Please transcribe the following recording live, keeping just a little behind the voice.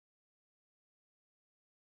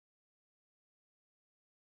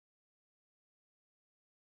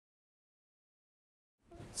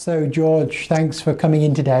So George, thanks for coming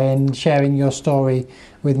in today and sharing your story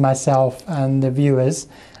with myself and the viewers.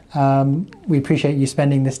 We appreciate you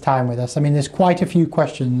spending this time with us. I mean, there's quite a few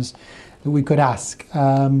questions that we could ask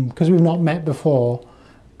because we've not met before.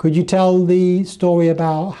 Could you tell the story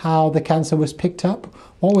about how the cancer was picked up?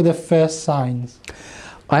 What were the first signs?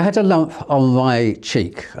 I had a lump on my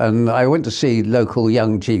cheek and I went to see local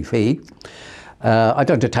young GP. I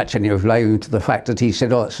don't attach any blame to the fact that he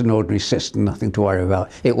said, oh, it's an ordinary cyst and nothing to worry about.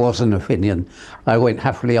 It was an opinion. I went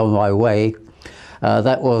happily on my way.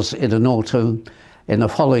 That was in an autumn. In the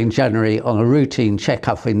following January, on a routine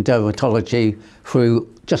checkup in dermatology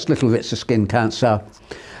through just little bits of skin cancer,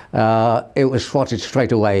 it was spotted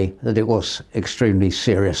straight away that it was extremely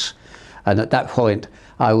serious. And at that point,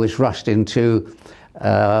 I was rushed into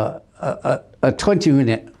a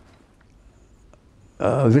 20-minute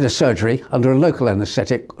bit of surgery under a local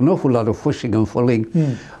anaesthetic, an awful lot of pushing and pulling,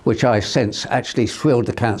 which I sense actually thrilled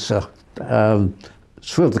the cancer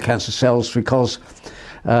cells because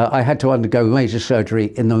I had to undergo major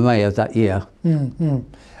surgery in the May of that year.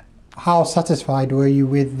 How satisfied were you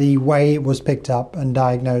with the way it was picked up and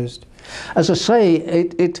diagnosed? As I say,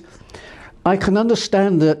 I can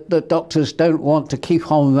understand that doctors don't want to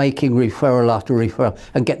keep on making referral after referral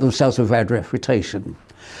and get themselves a bad reputation.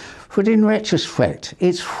 But in retrospect,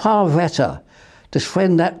 it's far better to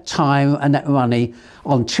spend that time and that money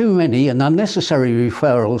on too many and unnecessary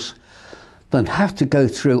referrals than have to go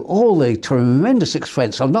through all the tremendous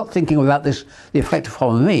expense. I'm not thinking about the effect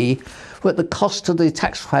upon me, but the cost to the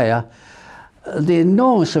taxpayer, the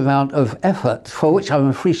enormous amount of effort for which I'm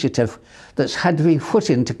appreciative that's had to be put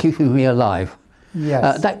into keeping me alive.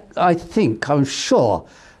 Yes. I'm sure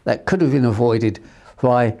that could have been avoided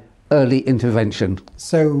by early intervention.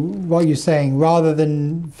 So what you're saying, rather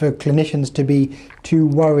than for clinicians to be too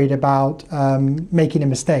worried about making a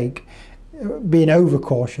mistake, being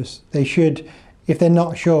overcautious, they should, if they're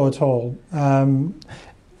not sure at all,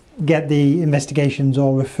 get the investigations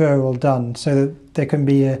or referral done so that there can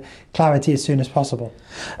be a clarity as soon as possible.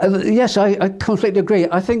 Yes, I completely agree.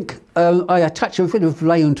 I think I attach a bit of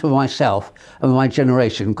blame to myself and my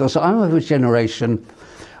generation because I'm of a generation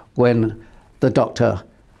when the doctor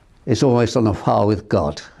is almost on a par with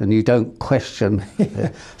God and you don't question.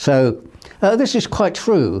 So this is quite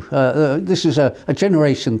true. This is a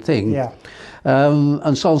generation thing. Yeah.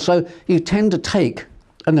 And so on. So you tend to take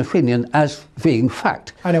an opinion as being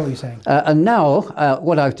fact. I know what you're saying. And now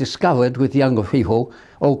what I've discovered with younger people,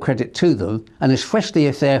 all credit to them, and especially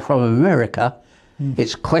if they're from America,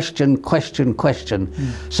 it's question, question, question.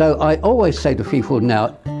 So I always say to people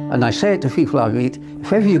now, and I say it to people I meet,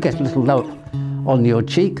 if ever you get a little lump on your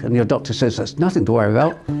cheek and your doctor says that's nothing to worry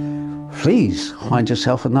about, please find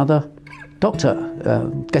yourself another doctor,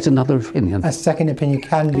 get another opinion. A second opinion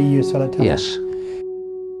can be useful at times. Yes.